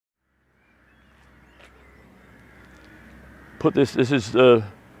put this is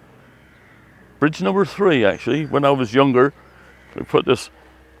bridge number 3 actually. When I was younger, we put this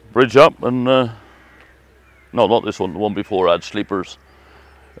bridge up and, no, not this one, the one before had sleepers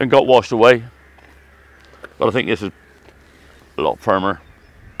and got washed away. But I think this is a lot firmer.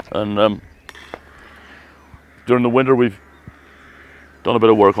 And during the winter we've done a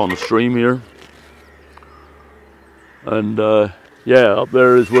bit of work on the stream here. And yeah, up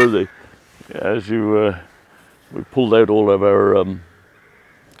there is where we pulled out all of our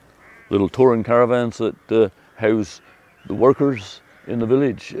little touring caravans that house the workers in the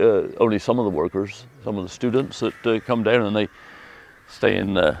village. Only some of the workers, some of the students that come down, and they stay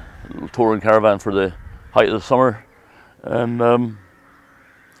in a little touring caravan for the height of the summer. And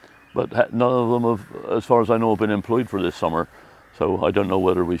but none of them have, as far as I know, have been employed for this summer. So I don't know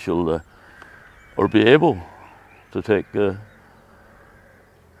whether we shall or be able to take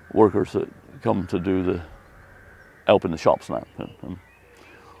workers that come to do the help in the shops now. And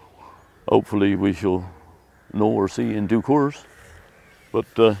hopefully we shall know or see in due course. But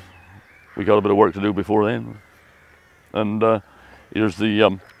we got a bit of work to do before then. And here's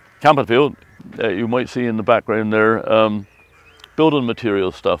the camping field. You might see in the background there building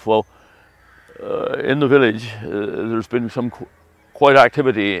material stuff. Well, in the village there's been some quite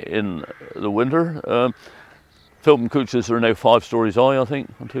activity in the winter. Filton couches are now 5 stories high, I think.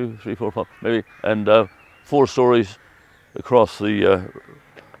 1, 2, 3, 4, 5, maybe, and 4 stories across the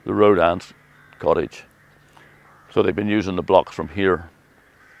road and cottage. So they've been using the blocks from here.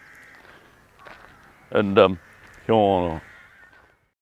 And come on.